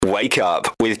Wake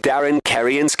Up with Darren,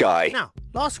 Kerry and Sky. Now,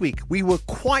 last week we were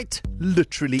quite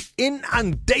literally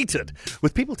inundated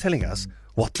with people telling us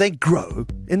what they grow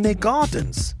in their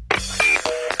gardens.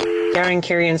 Darren,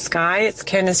 Kerry and Sky, it's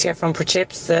Candice here from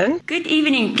Poughkeepsie. Good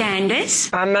evening,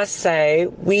 Candice. I must say,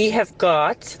 we have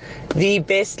got the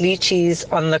best lychees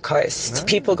on the coast.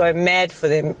 People go mad for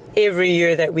them every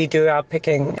year that we do our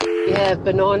picking. We have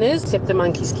bananas, except the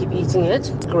monkeys keep eating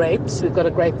it. Grapes, we've got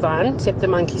a grapevine, except the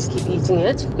monkeys keep eating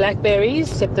it. Blackberries,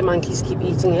 except the monkeys keep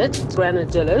eating it.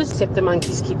 Granadillos, except the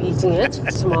monkeys keep eating it.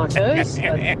 Tomatoes,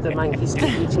 the monkeys keep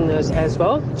eating those as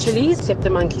well. Chilies, except the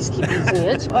monkeys keep eating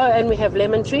it. Oh, and we have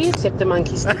lemon trees, except the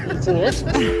monkeys keep eating it.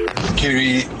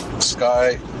 Kerry,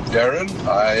 Sky, Darren,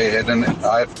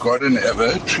 I've got an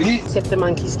ever tree, Except the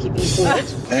monkeys keep eating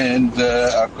it. and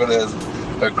I've got a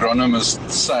agronomist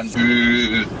son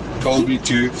who told me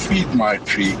to feed my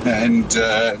tree and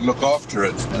look after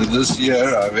it. And this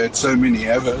year I've had so many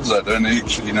avers, I don't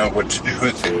actually know what to do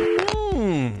with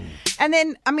them. And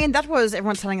then, that was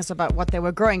everyone telling us about what they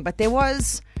were growing, but there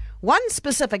was one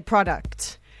specific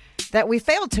product that we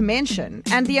failed to mention,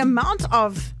 and the amount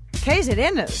of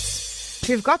KZNers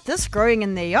who've got this growing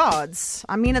in their yards.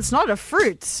 It's not a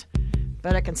fruit,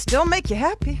 but it can still make you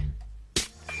happy.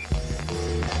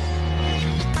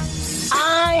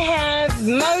 I have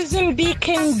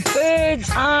Mozambican bird's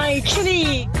eye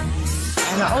chili.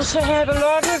 And I also have a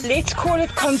lot of, let's call it,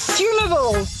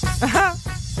 consumables.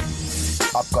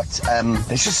 I've got,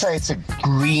 let's just say it's a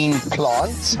green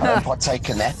plant. I don't partake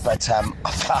in that, but I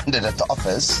found it at the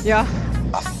office. Yeah.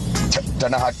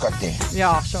 Don't know how it got there.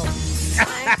 Yeah, sure.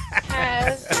 I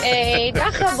have a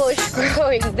dacha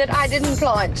growing that I didn't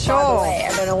plant, by Sure. the way. I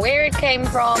don't know where it came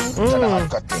from. Don't know how it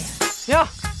got there. Yeah.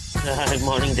 Good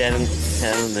morning, Darren,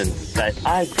 Helen, and Sky.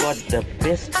 I got the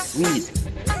best weed.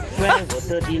 12 or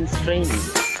 13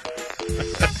 strains.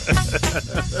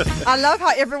 I love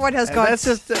how everyone has got That's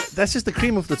just the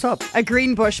cream of the top. a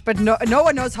green bush, but no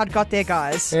one knows how it got there,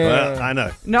 guys. Well, I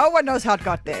know. No one knows how it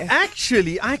got there.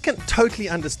 Actually, I can totally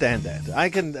understand that. I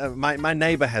can. My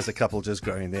neighbor has a couple just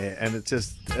growing there, and it's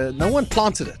just no one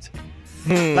planted it.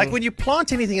 Like when you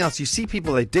plant anything else, you see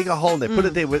people, they dig a hole and they put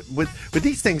it there. With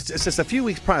these things, it's just a few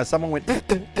weeks prior, someone went,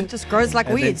 It just grows like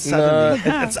and then weeds. suddenly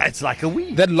it's like a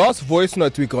weed. That last voice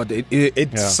note we got,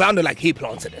 it sounded like he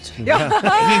planted it. He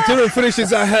didn't finish his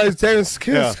Darren's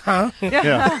skills, huh?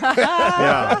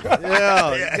 Yeah.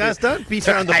 You guys, don't beat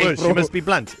around the bush. You must be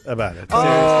blunt about it.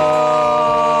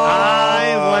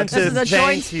 I want This to is a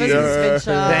joint thank you. business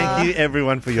venture. Thank you,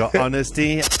 everyone, for your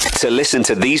honesty. To listen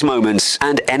to these moments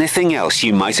and anything else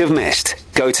you might have missed,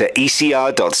 go to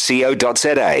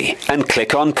ecr.co.za and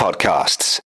click on podcasts.